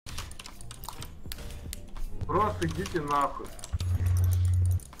Просто идите нахуй.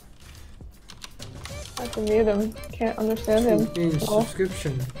 I have to mute him. Can't understand him. In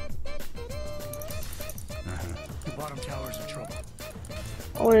subscription. The bottom tower's in trouble.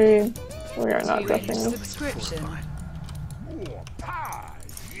 We are not ducking him. Subscription.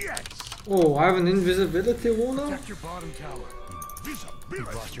 Oh, I have an invisibility wall now? Protect your bottom tower.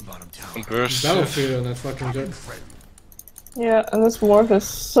 You've lost your bottom tower. Burst. Battlefield on that fucking jet. Yeah, and this morph is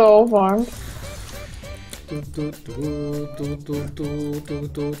so farmed. I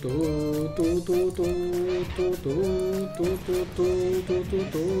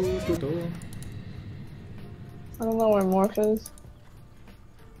don't know where morph is.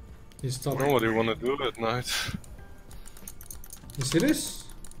 He's top. I know what you wanna do at night. You see this?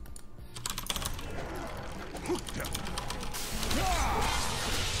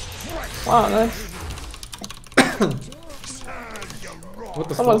 Wow, nice. What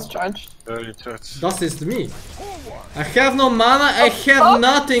the Someone's fuck? charged. Yeah, you touch. Dat is me. I have no mana, I have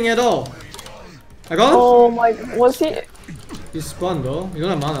nothing at all. I got him? Oh my, was he? He's spun though. You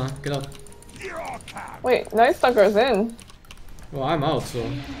don't have mana, get up. Wait, Night Stalker's in. Well, I'm out, so.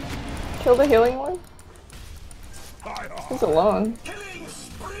 Kill the healing one? He's alone.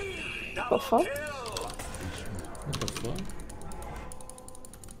 The fuck? What the fuck?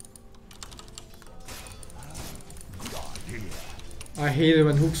 I hate it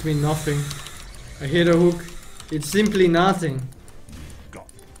when hooks mean nothing. I hate a hook. It's simply nothing.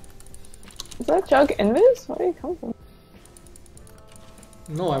 Is that Jug Invis? Where did he come from?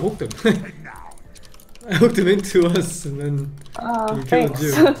 No, I hooked him. I hooked him into us and then he killed Thanks.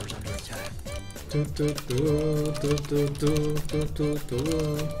 you.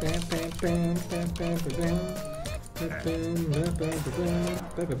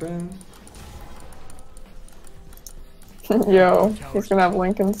 Yo, he's gonna have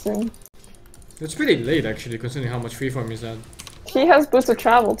Lincoln soon. It's pretty late actually, considering how much freeform he's had. He has boost of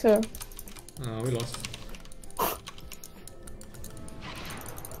travel too. We lost.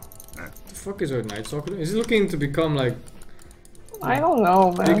 The fuck is our Night Stalker? Is he looking to become like I don't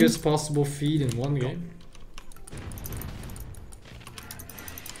know, man. biggest possible feed in one game?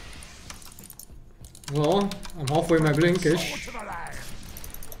 Well, I'm halfway my blinkish.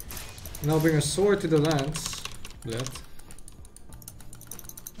 Now bring a sword to the lands. Bled.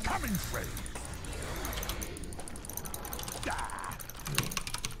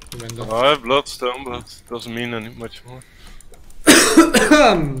 I have Bloodstone, but doesn't mean any much more.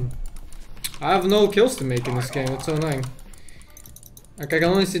 I have no kills to make in this game, it's so annoying. Like I can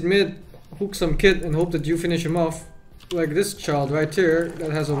only submit, hook some kid and hope that you finish him off. Like this child right here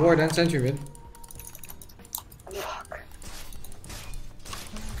that has a ward and sentry mid.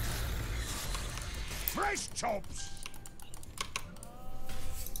 Fresh chops.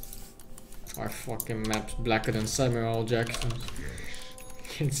 Our fucking map's blacker than Samuel Jackson.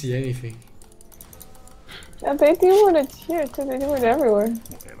 Can't see anything. Yeah, they do it here too, they do it everywhere.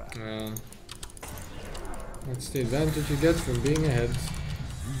 That's the advantage you get from being ahead.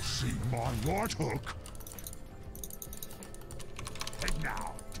 You see my right hook. And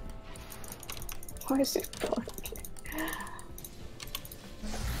now. Why is he going?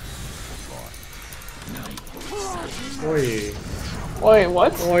 Oi. Wait,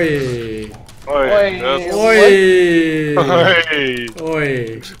 what? Oi. Oi, Oi. Oi.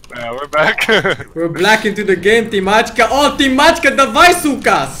 Oi. Yeah, we're back. We're back into the game, Timachka. Oh, Timachka, давай,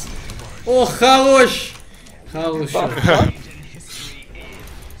 сукас! Oh, хорош. Хорош.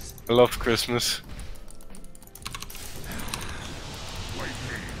 I love Christmas.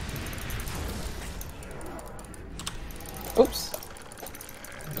 Oops.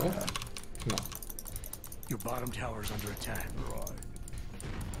 No? No. Your bottom tower's under attack.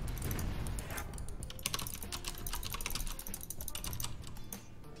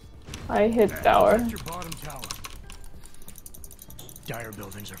 I hit tower. Protect your bottom tower. Dire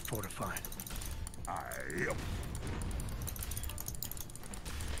buildings are fortified.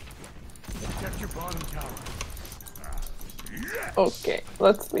 Protect your bottom tower. Okay,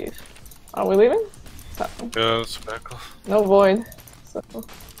 let's leave. Are we leaving? So, Yeah, let's back off. no void. So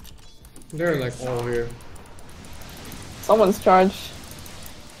They're like all here. someone's charged.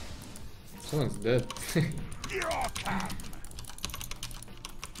 Someone's dead.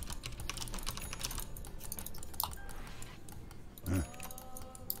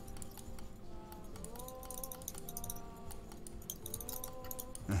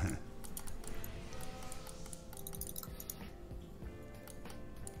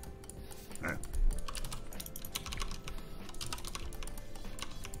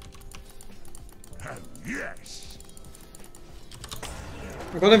 Yes.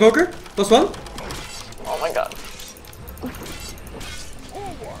 I got Invoker. +1. Oh my god.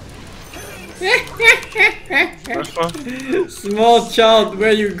 Nice one. Small child,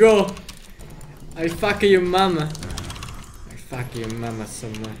 where you go? I fuck your mama. I fuck your mama so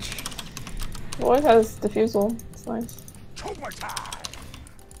much. Void has diffusal. It's nice.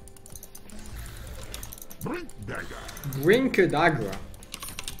 Brinkadagra.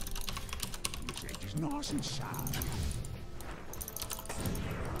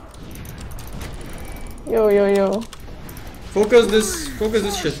 Yo, yo, yo. Focus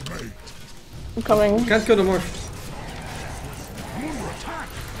this shit. I'm coming. Can't kill the morph.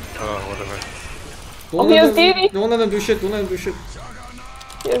 Whatever. Oh, he has DD. Don't let them do shit, don't let them do shit.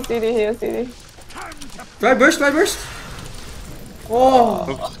 He has DD, he has DD. Try burst.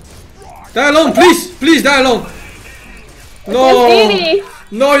 Oh. Die alone, please! Please die alone! No! He has DD.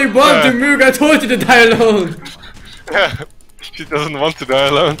 No, you bumped the Moog, I told you to die alone! Yeah, she doesn't want to die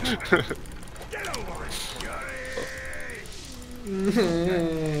alone.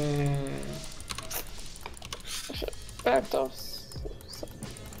 Backed off.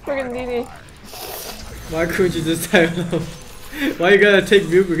 Friggin' DD. Why couldn't you just die alone? Why you gotta take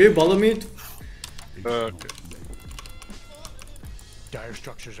Moog? Okay, bother me? Okay. Dire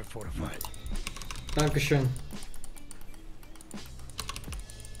structures are fortified. Dankeschön.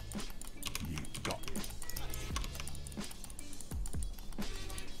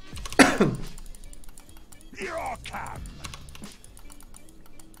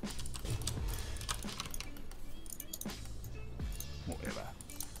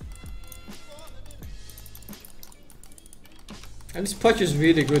 And this Pudge is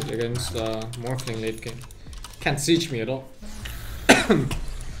really good against Morphling late game. Can't siege me at all.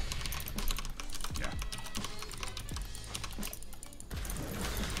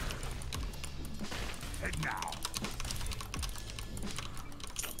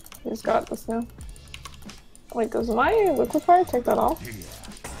 He's got this now. Wait, does my liquefier take that off?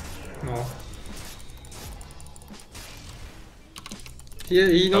 No.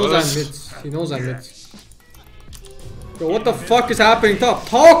 He knows I'm mid. He knows I'm mid. Yo, what the fuck is happening top?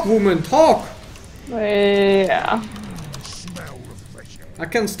 Talk, woman, talk! Yeah. I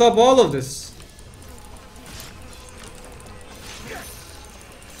can stop all of this.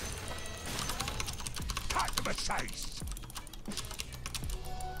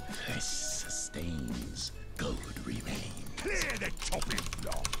 This sustains. Gold remain. Clear the chopping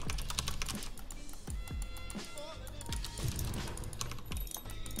block.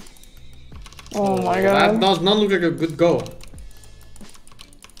 Oh my That god. does not look like a good go.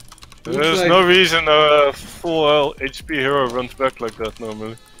 There's like- no reason a full HP hero runs back like that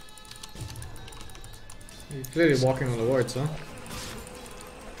normally. You're clearly walking on the wards, huh?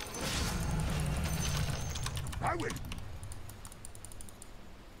 I win.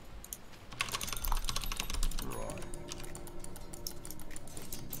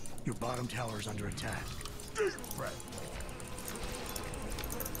 Your bottom tower is under attack.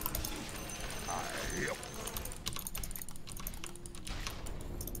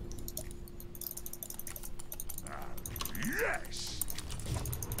 Yes.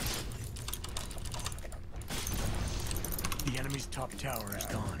 The enemy's top tower is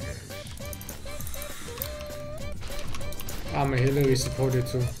gone. I'm a healer, we support you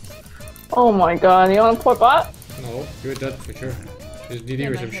too. Oh my god, you wanna play bot? No, you're dead for sure. There's DD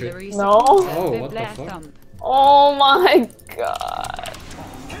or some shit. No. Oh, what the fuck? Oh my god.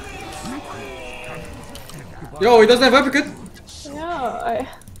 Yo, he doesn't have uppercut! Yeah,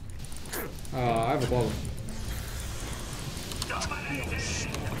 I have a problem.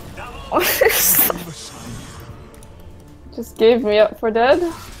 just gave me up for dead.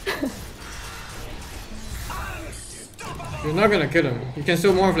 You're not gonna kill him. You can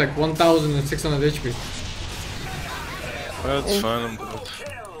still morph like 1600 HP. That's fine, I'm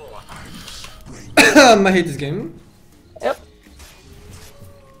dead. I hate this game. Yep.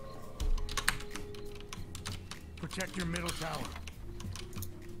 Protect your middle tower.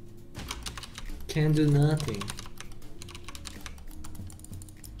 Can do nothing.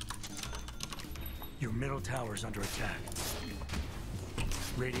 Your middle tower is under attack.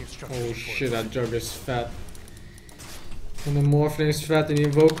 Radiant structure. Oh shit, that jug is fat. And the Morphling is fat and the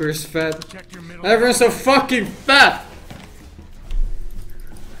Invoker is fat. Protect your middle. Everyone's so fucking fat!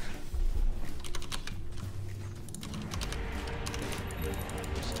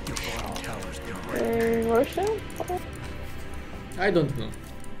 Your bottom tower is gone. Hey, Roshan? I don't know.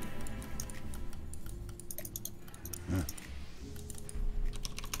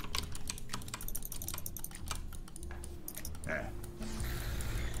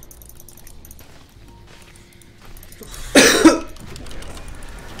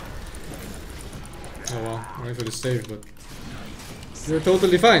 Oh well, I'm waiting for the save, but You're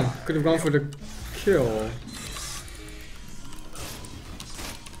totally fine. Could have gone for the kill.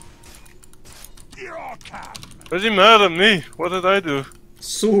 Is he mad at me? What did I do?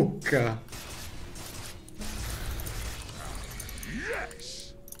 Suka.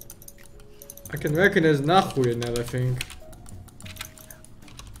 I can recognize Nahui now, I think.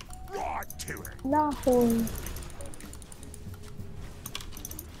 Nahui.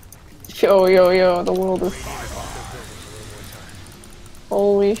 Yo, the world is...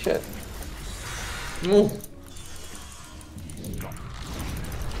 Holy shit. Oh.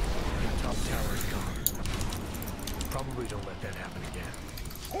 Top tower is gone. Probably don't let that happen again.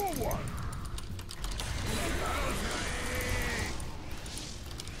 Forward!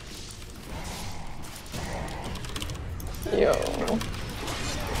 Yo.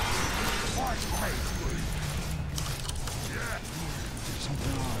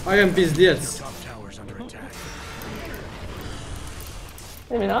 I am пиздец. Top tower's under attack.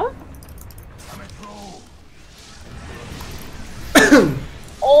 Maybe not?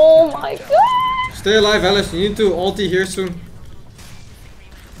 Oh my god! Stay alive, Alice. You need to ulti here soon.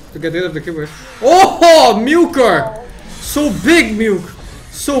 To get rid of the keyboard. Oh, Milker! So big, Milk!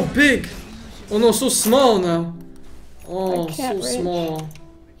 So big! Oh no, so small now. Oh, so reach. small.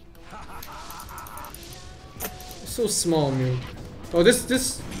 So small, Milk. Oh,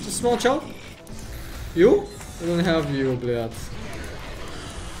 this small child? You? I don't have you, блядь.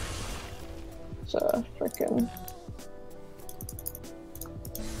 It's a frickin'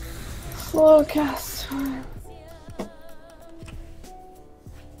 slow cast time.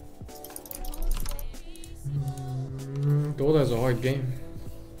 Dota's a hard game.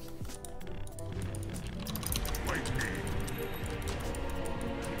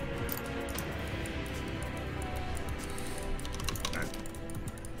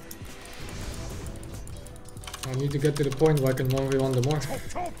 I need to get to the point where I can 1v1 the more.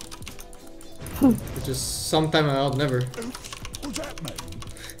 Which is sometime out, never.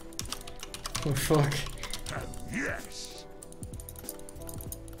 Oh fuck. Yes!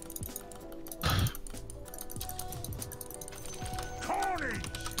 Carnage!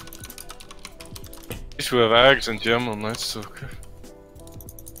 At least we have Ags and Gem on that, so okay.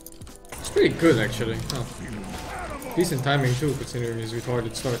 It's pretty good actually. Oh. Decent timing too, considering his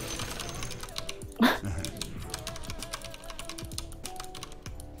retarded start.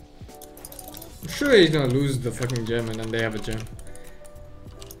 I'm sure he's gonna lose the fucking gem and then they have a gem.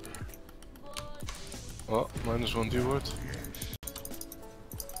 Oh, -1 D-word.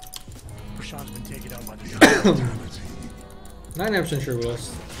 Prashant's been taken out by the 99% sure we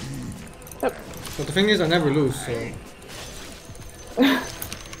lost. Yep. But the thing is, I never lose, so.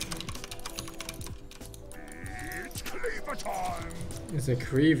 It's Cleaver time! It's a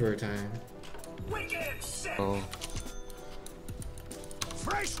Creever time. Wicked set! Oh.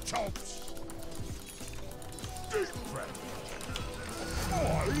 Fresh chops! Deep breath!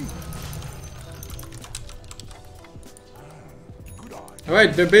 Boy! Good eye.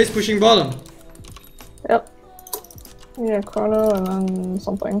 Alright, they're base pushing bottom. Yep. Yeah, Chrono and then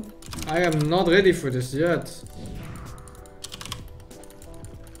something. I am not ready for this yet.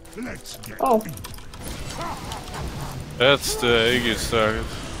 Let's get Oh. That's the Aegis target.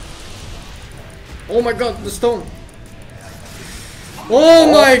 Oh my god, the stone!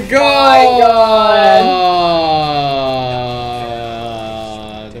 Oh my god!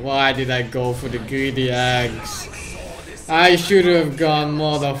 Why did I go for the greedy eggs? I should have gone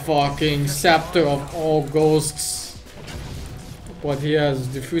motherfucking Scepter of all Ghosts. But he has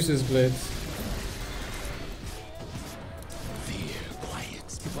Diffuser's Blade.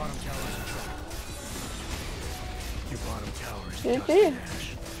 GG.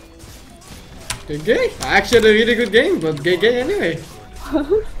 GG? I actually had a really good game, but GG anyway.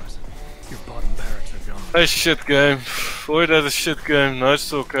 your bottom barracks are gone. Hey, shit game. Boy, that is shit game. Nice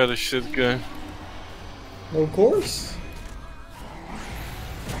talk had a shit game. Of course.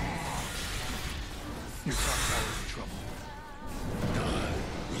 Your top tower's in trouble.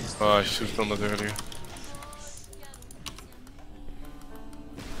 Oh, I should have done that earlier.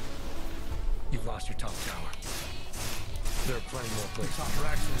 You've lost your top tower. There are plenty more places. Top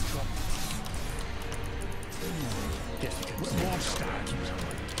racks are in trouble. Guess you can see your stats.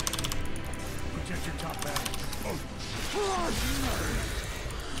 Protect your top barracks.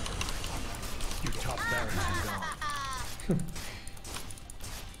 Your top barracks are gone.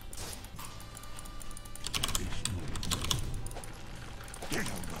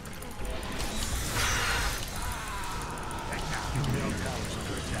 Your middle tower's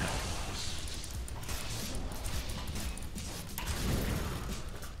under attack.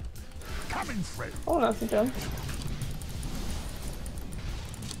 Coming, friend. Oh, that's a gem.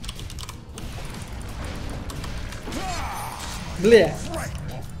 Bleh.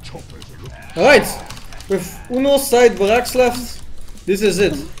 Alright, with Uno's side barracks left, this is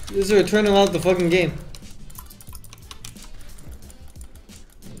it. This is where we're turning out the fucking game.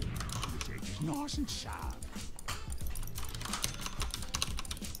 Nice and sharp.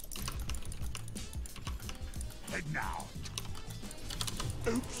 Head now.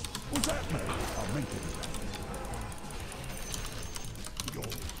 Oops, what's that mean? I meant it.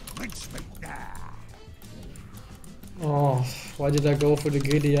 You're mincemeat now. Oh, why did I go for the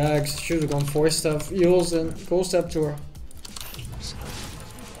greedy axe? Should have gone 4-step eels and go step tour.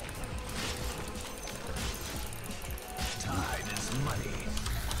 Tide is money.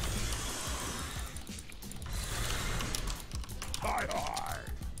 Hi, hi.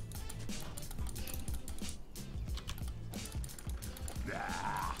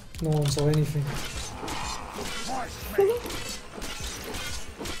 No one saw anything.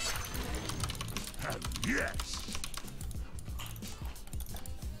 Yes.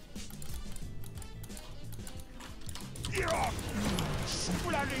 Get off, you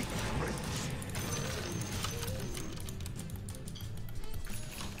bloody creeps.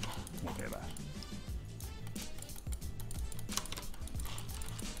 Whatever.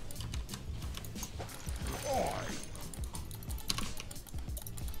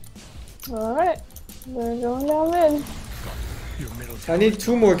 Alright. We're going down mid. Your middle I need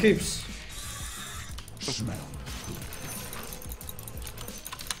 2 more keeps. Smell.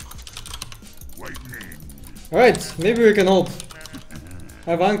 Waiting in. Alright, maybe we can hold.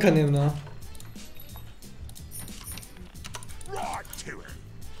 I have Ankanim now. Right to it.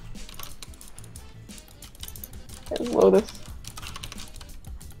 There's Lotus.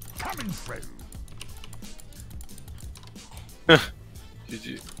 Coming through.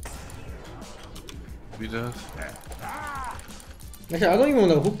 GG. Wie dat? Actually, I don't even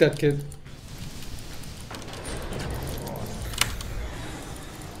want to hook that kid.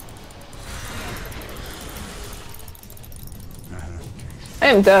 I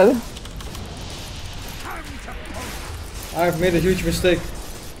am dead. I've made a huge mistake.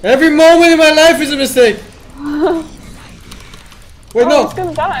 Every moment in my life is a mistake! Wait, Oh, no! it's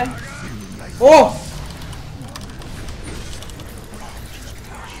gonna die. Oh!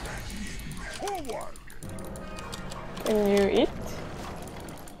 Forward. Can you eat?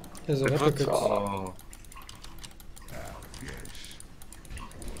 There's a Wat? replicate. Oh.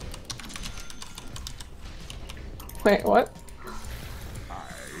 Wait, what?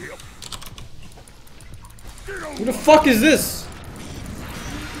 Who the fuck is this?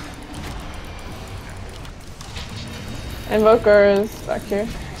 Invoker is back here.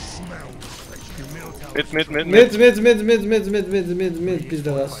 Mid. Mid,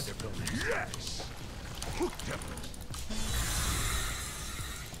 pizdaras.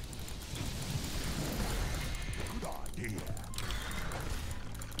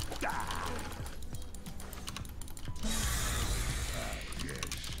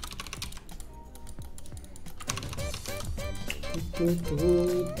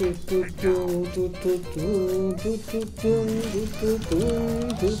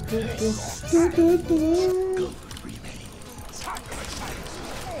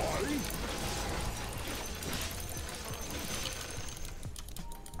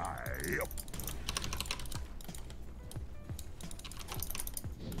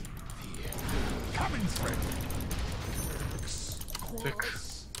 Coming through.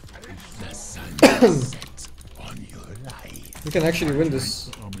 The sun sets on your life. We can actually win this.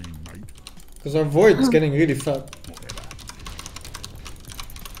 I mean, mate. Because our void is getting really fat.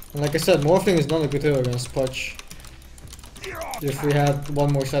 And like I said, morphing is not a good hero against Pudge. If we had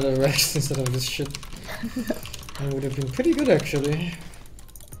one more Shadow Rex instead of this shit. It would have been pretty good actually.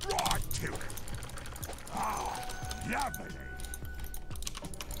 Right to it. Ah, lovely.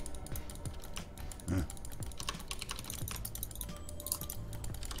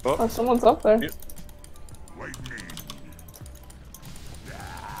 Oh, someone's up there. Yeah. Waiting in.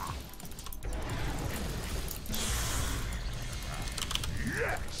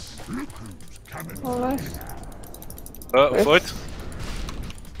 Yes. Look who's coming. Oh, nice. Void.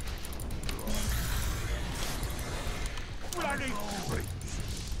 Bloody creeps.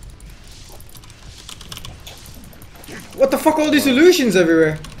 What the fuck, all these illusions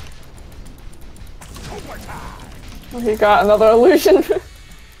everywhere? Oh, he got another illusion.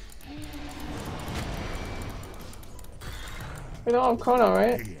 We don't have Chrono,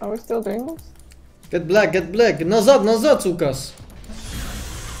 right? Are we still doing this? Get black, nazad, sukas.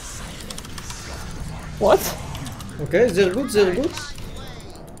 What? Okay, sehr gut.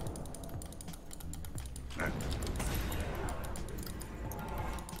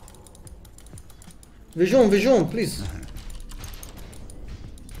 Vision, please.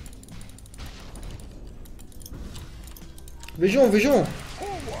 Vision, vision.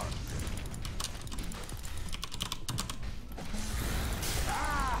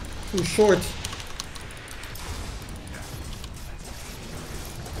 Too short.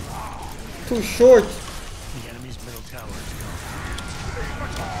 Too short. The enemy's middle tower is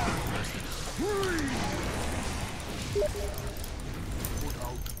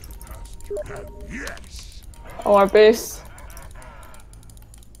Yes. Oh, our base.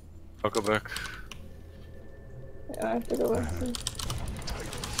 I'll go back. Yeah, I have to go back.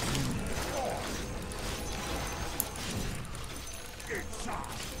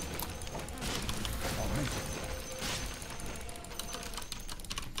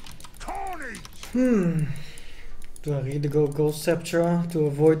 Do I really go Ghost Scepter to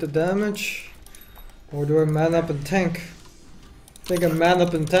avoid the damage? Or do I man up and tank? I think I man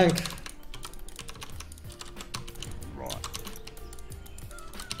up and tank. Right.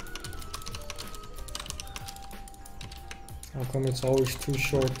 How come it's always too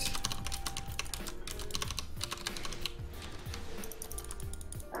short?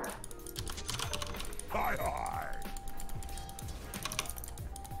 Hi hi.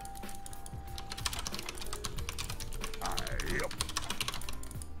 Yep.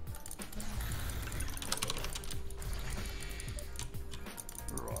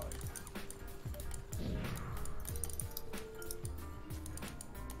 Right.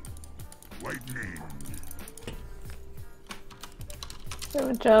 Wait me. Do you have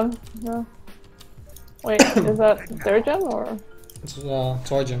a gem? No. Wait, is that their gem or? It's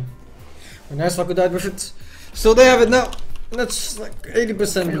our gem. When I suck died with it. So they have it now. That's like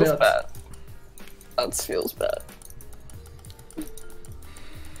 80% Feels dead. bad. That feels bad.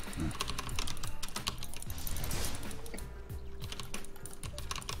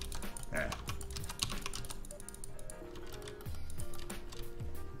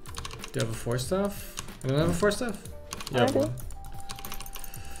 Do you have a 4-staff? I don't have a 4-staff? I do. One.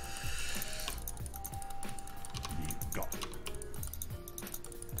 You've got it.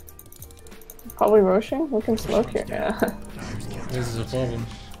 Probably Roshing? We can smoke here, yeah. This is a problem.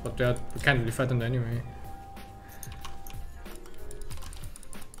 But we can't really fight them anyway.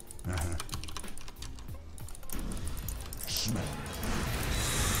 Smell.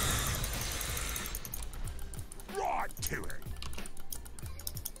 Right to it.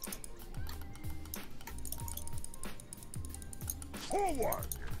 Forward.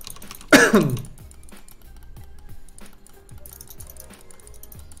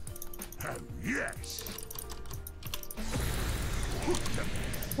 Oh yes.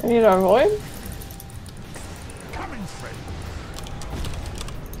 We need our void? Coming friend.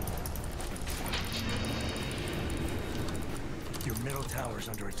 Your middle tower's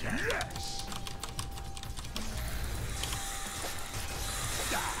under attack. Yes.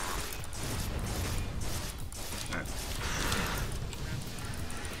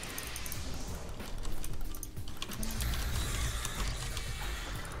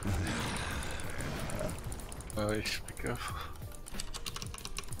 Be careful.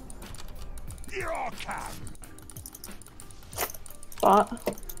 Here I come. Spot.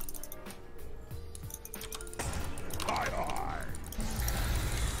 Hi hi.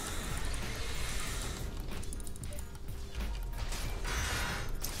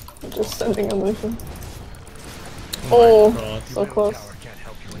 I'm just sending illusion. Oh, God. so close. Tower can't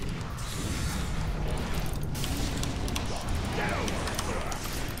help you anymore.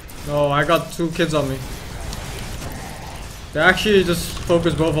 No, I got 2 kids on me. They actually just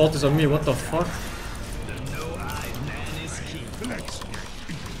focus both ultis on me, what the fuck? Let's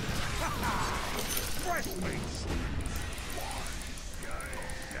fresh meat.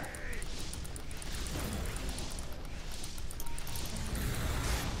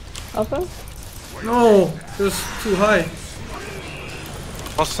 Up him? No, it was too high.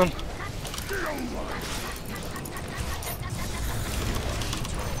 Boston.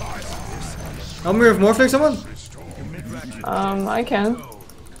 Help me with Morphling, someone? I can.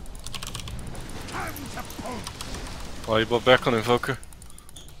 Oh, you bought back on Invoker.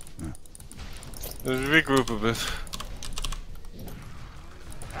 Let's regroup a bit.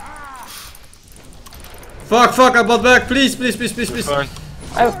 Fuck, I bought back, please, please, please, please, please. Fine.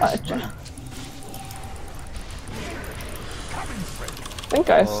 I think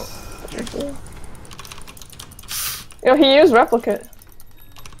I. Yo, he used replicate.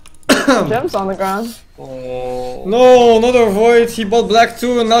 Gems on the ground. Oh. No, another void. He bought black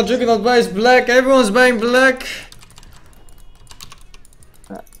too, and now Juggernaut buys black. Everyone's buying black.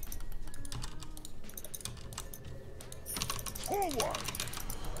 Forward.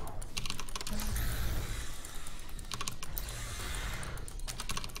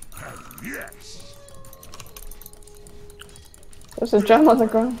 Oh yes. There's a gem on the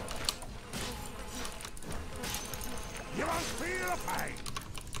ground. You won't feel the pain.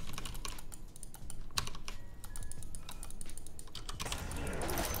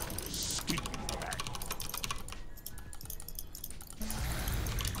 Skin back.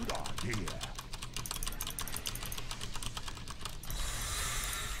 Good idea.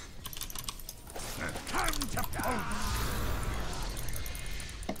 Come to pounce.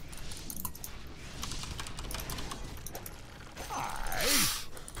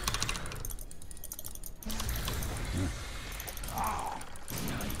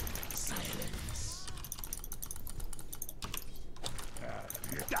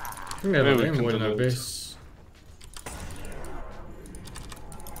 I think Maybe that we way can more than our delete. base.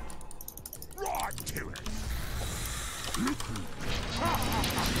 Right to it.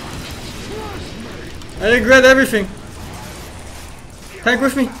 I regret everything. Tank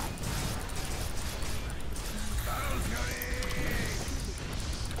with me.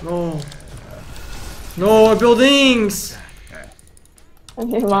 No. No, our buildings. I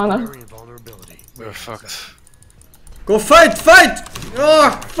need mana. Area vulnerability. We're fucked. Go fight, fight! Oh,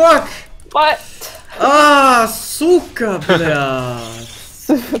 fuck! What? Ah, suka, blядь.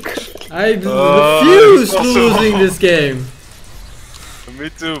 I Oh, refuse it's possible. losing this game. Me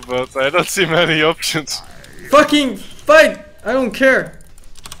too, but I don't see many options. Fucking fight! I don't care.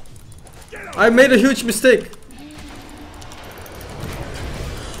 I made a huge mistake.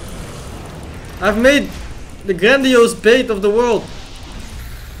 I've made the grandiose bait of the world.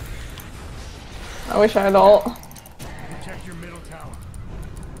 I wish I had ult. Protect your middle tower.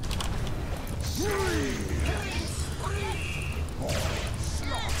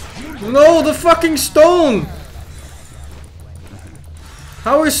 No, the fucking stone!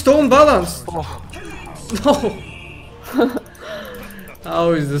 How is stone balanced? No!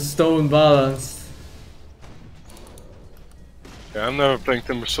 How is the stone balanced? Yeah, I'm never playing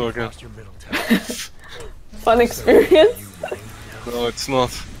Timbersaw again. Lost your middle tower. Fun experience. No, it's not.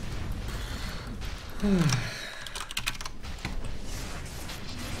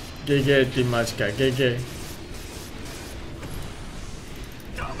 GG Timachka, GG.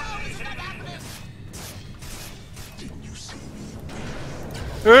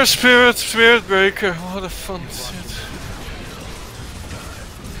 Spirit Breaker, what a fun shit.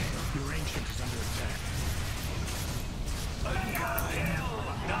 Your ancient is under attack.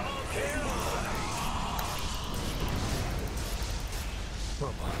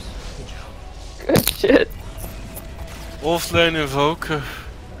 Well, boss, good job. Good shit. Offlane Invoker.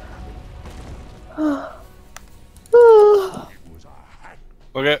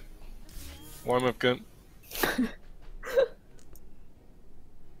 Okay. Warm up gun.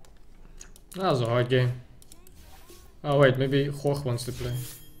 That was a hard game. Oh wait, maybe Jorge wants to play.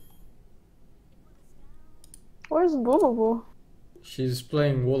 Where's Boo Boo Boo? She's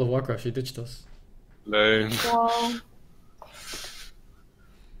playing World of Warcraft, she ditched us. Lame. Wow.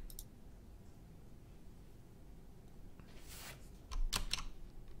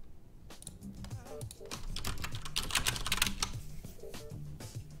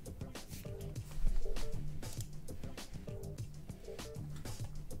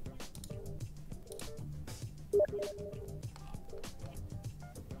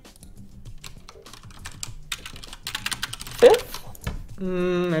 Fifth?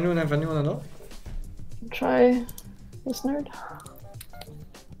 Anyone have anyone at all? Try this nerd.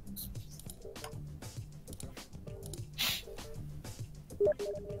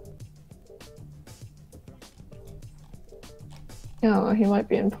 Yeah, he might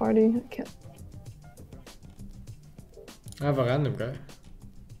be in party. I can't. I have a random guy.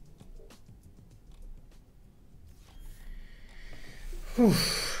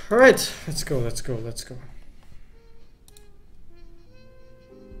 Alright, let's go, let's go, let's go.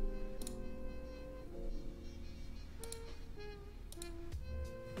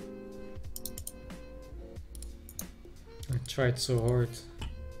 I tried so hard.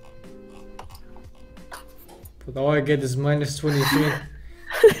 But all I get is minus 23.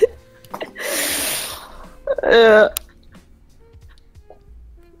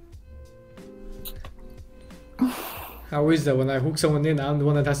 How is that when I hook someone in, I'm the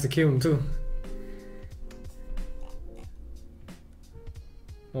one that has to kill him too?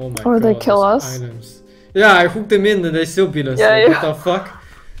 Oh my god. Or they kill those us. Items. Yeah, I hooked them in and they still beat us. Yeah, Like, yeah. what the fuck?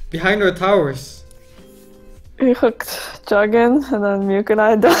 Behind our towers. We hooked Jug in, and then Muke and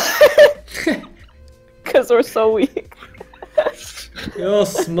I died. Because we're so weak. You're all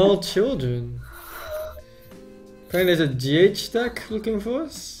small children. Apparently there's a GH stack looking for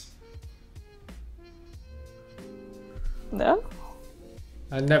us. No?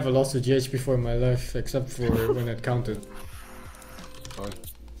 I never lost a GH before in my life, except for when it counted. fine.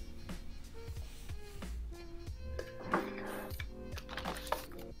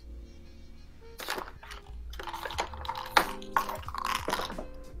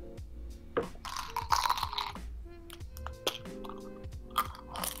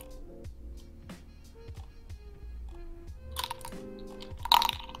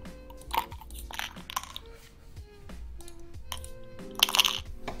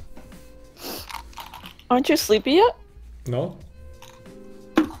 Aren't you sleepy yet? No?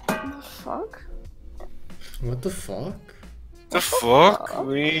 Fuck. What the fuck? The fuck?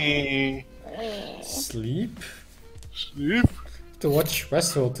 We Sleep? sleep? To watch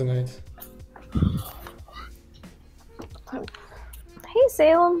Westworld tonight. Hey,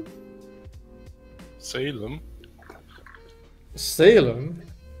 Salem. Salem? Salem?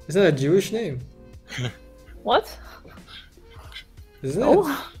 Is that a Jewish name? What? Isn't No.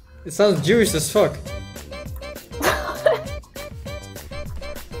 it? It sounds Jewish as fuck.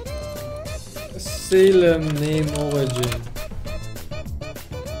 Salem name origin.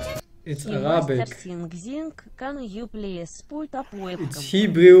 It's Arabic. SingSing, can you please put up webcam? It's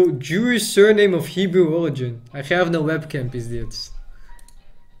Hebrew, Jewish surname of Hebrew origin. I have no webcam, pizdiets.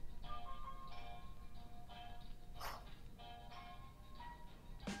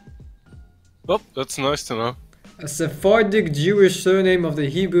 Oh, that's nice to know. A Sephardic Jewish surname of the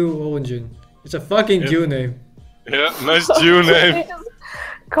Hebrew origin. It's a fucking Yeah. Jew name. Yeah, nice Jew name.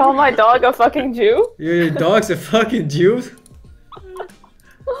 Call my dog a fucking Jew? Your dog's a fucking Jew?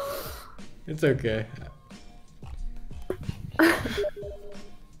 It's okay.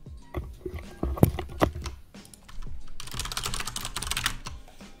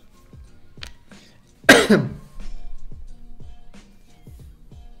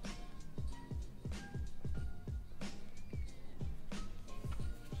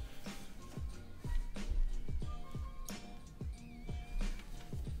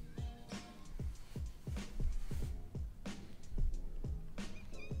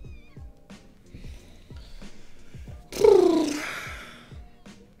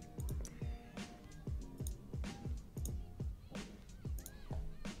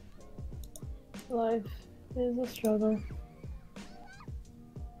 Life is a struggle.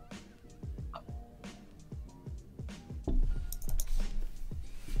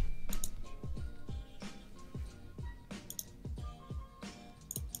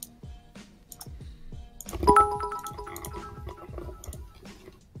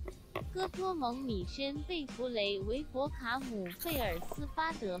哥托蒙米轩贝弗雷维佛卡姆费尔斯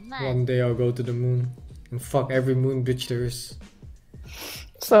巴德曼。 One day I'll go to the moon and fuck every moon bitch there is.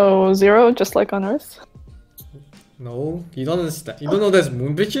 So, 0, just like on Earth? No, you don't understand. You don't know there's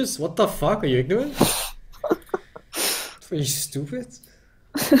moon bitches? What the fuck? Are you ignorant? Are you stupid?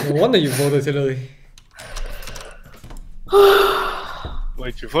 No wonder you voted Hillary.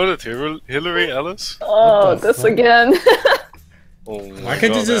 Wait, you voted Hillary, Alice? Oh, What the this fuck? again. Oh my Why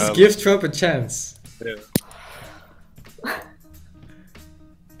can't you God, just Alice. give Trump a chance? Yeah.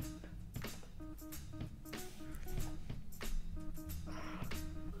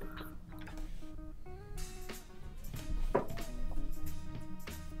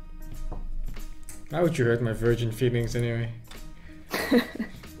 Why would you hurt my virgin feelings anyway?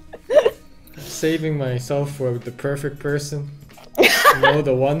 Saving myself for the perfect person. No,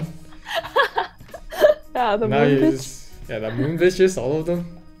 the one. Yeah, the Now moon you bitch. just... Yeah, the moon bitches, all of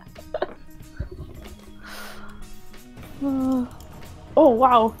them. Oh,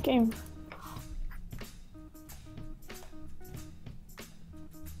 wow, game.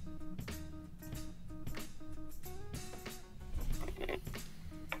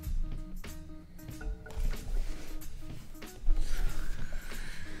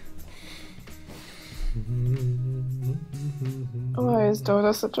 Why is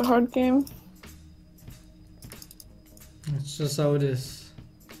Dota such a hard game? That's just how it is.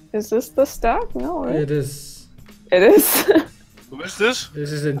 Is this the stack? No, right? It is. It is. Who is this?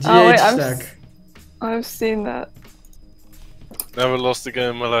 This is a GH Oh, wait, stack. I've seen that. Never lost a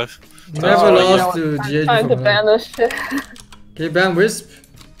game in my life. Never Oh, lost you know, to I'm GH trying to before. ban this shit. Can you ban Wisp?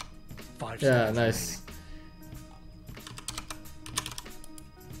 5 Yeah, seconds. nice.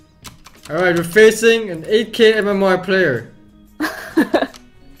 Alright, we're facing an 8k MMR player.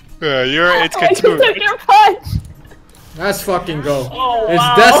 Yeah, you're I 8k just too. took your punch! Let's fucking go. Oh, It's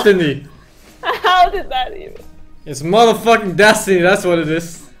wow. destiny. How did that even? It's motherfucking destiny, that's what it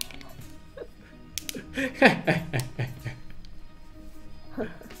is.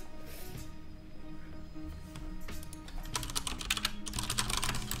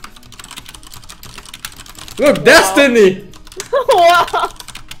 Look, destiny! Wow!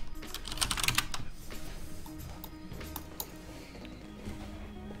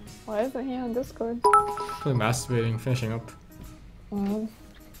 Why isn't he on Discord? Probably masturbating, finishing up.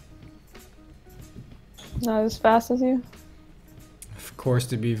 Not as fast as you. Of course,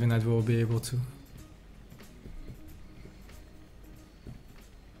 to be even that we'll be able to.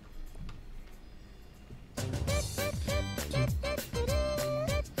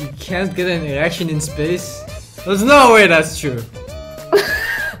 You can't get an erection in space? There's no way that's true.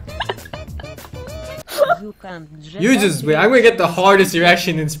 You just wait. I'm gonna get the hardest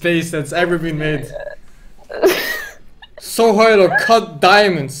erection in space that's ever been made. So hard it'll cut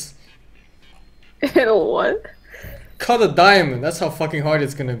diamonds. It'll what? Cut a diamond. That's how fucking hard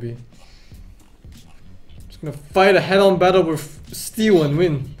it's gonna be. Just gonna fight a head-on battle with steel and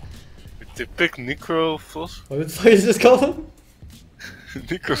win. They pick Necrophos? What did you just call him?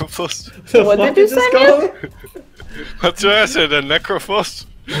 Necrophos? What did you say, man? Wat zou jij zeggen? Necrophos?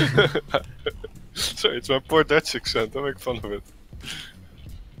 Sorry, it's my poor Dutch accent. Don't make fun of it.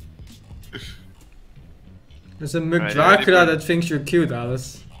 There's a McDracula that thinks you're cute,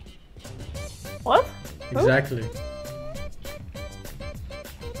 Alice. What? Exactly.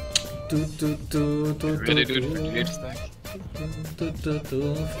 Ready, dude, for the stack?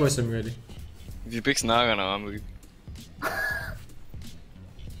 Of course I'm ready. If you pick Snaga now, I'm leaving.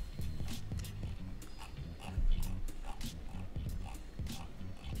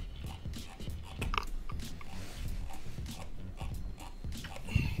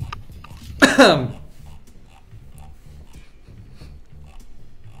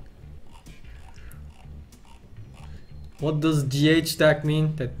 What does GH stack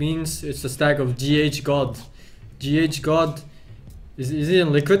mean? That means it's a stack of GH God. GH God is he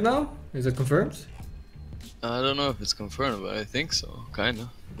in liquid now? Is it confirmed? I don't know if it's confirmed, but I think so. Kinda.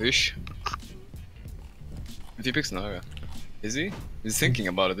 Ish. If he picks Naga. Is he? He's thinking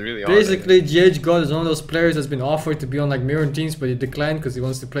about it really hard. Basically, GH God is one of those players that's been offered to be on like mirror teams, but he declined because he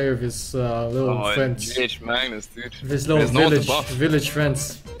wants to play with his little friends. GH Magnus, dude. With his little There's no one to buff. village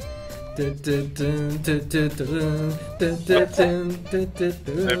friends. They play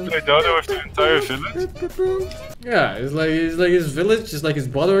Dodo with the entire village? Yeah, it's like his village, it's like his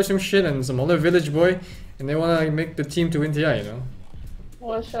brother or some shit, and some other village boy, and they wanna like, make the team to win TI, you know.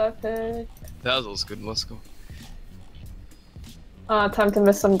 What should I pick? Dazzle's good. Let's go. Time to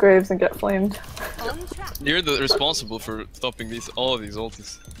miss some graves and get flamed. You're the responsible for stopping all of these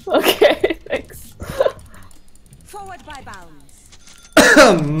ultis. Okay, thanks. Forward by bounds.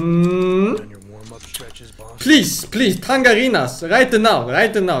 On your warm-up stretches, boss. Please, Tangarinas, right now,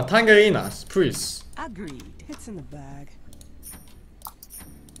 Tangarinas, please. Agreed. It's in the bag.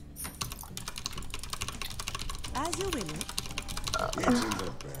 As you will. It's in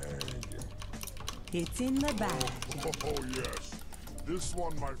the bag. It's in the bag. Oh yes. This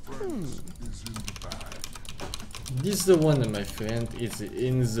one, my friends, is in the bag. This the one, my friend, is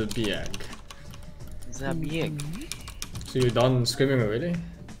in the bag. So you're done screaming already?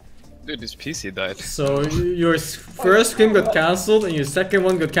 Dude, his PC died. So your first scream got cancelled and your second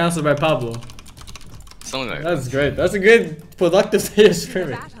one got cancelled by Pablo. Something like That's great. That's a great productive day of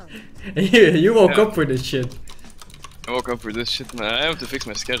screaming. You woke up for this shit. I woke up for this shit, man. I have to fix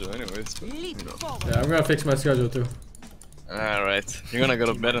my schedule anyways. But, you know. Yeah, I'm gonna fix my schedule too. Alright. You're gonna go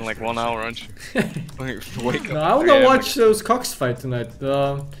to bed in like 1 hour, aren't you? Wake up. No, I'm gonna watch those cocks fight tonight.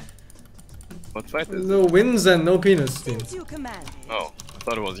 What fight is it? No wins and no penis team. Since you command. Oh, I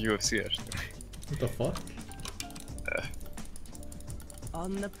thought it was UFC actually. What the fuck?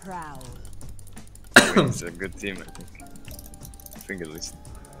 On the prowl. It's a good team, I think. I think at least.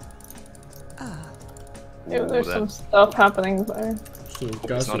 Yeah, there's some stuff happening there.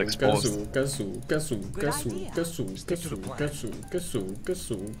 It's not exposed. Pretty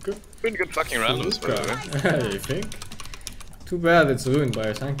good fucking randoms, by the way. You think? Too bad it's ruined by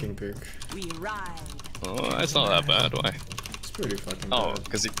a tanking pick. We ride. Oh, it's not that bad, why? It's pretty fucking Oh, bad.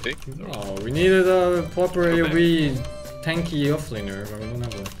 because he picked? Oh, we needed a proper AoE tanky offlaner, but we don't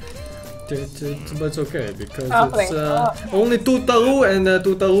have one. But it's okay, because it's only Tutaru and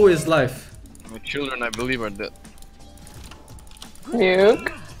Tutaru is life. My children, I believe, are dead.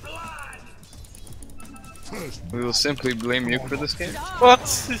 Nuke. We will simply blame Nuke for this game. What?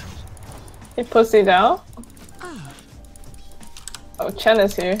 He pussied out. Oh, Chen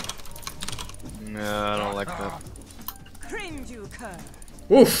is here. Nah, I don't like that. Cringe you cur.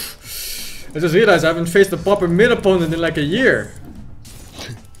 Oof! I just realized I haven't faced a proper mid opponent in like a year.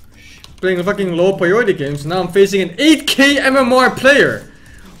 Playing fucking low priority games, now I'm facing an 8k MMR player!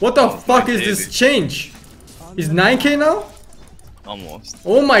 What the fuck is this change? He's 9k now? Almost.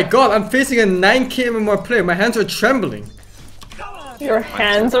 Oh my god, I'm facing a 9k MMR player, my hands are trembling. Your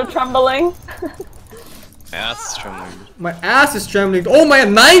hands are trembling. ass is trembling. My ass is trembling. Oh my,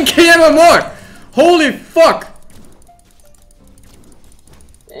 9k MMR! Holy fuck!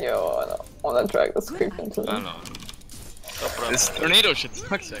 Yo, I don't wanna drag this creep into I them. don't know. This tornado shit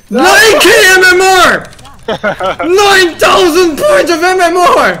sucks. 9k MMR! 9,000 points of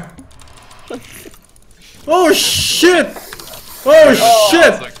MMR! Oh shit! Oh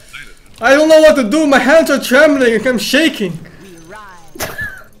shit! I don't know what to do, my hands are trembling, I'm shaking. We ride.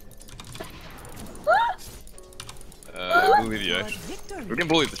 We believe you But actually. victory. We can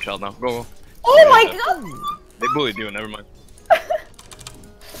bully the child now. Go, go. Oh my god! They bullied you, never mind.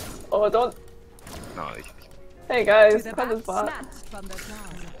 Oh, don't. No, they Hey guys, To the cut this back bot. snatched from the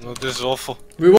cloud. No, this is awful. We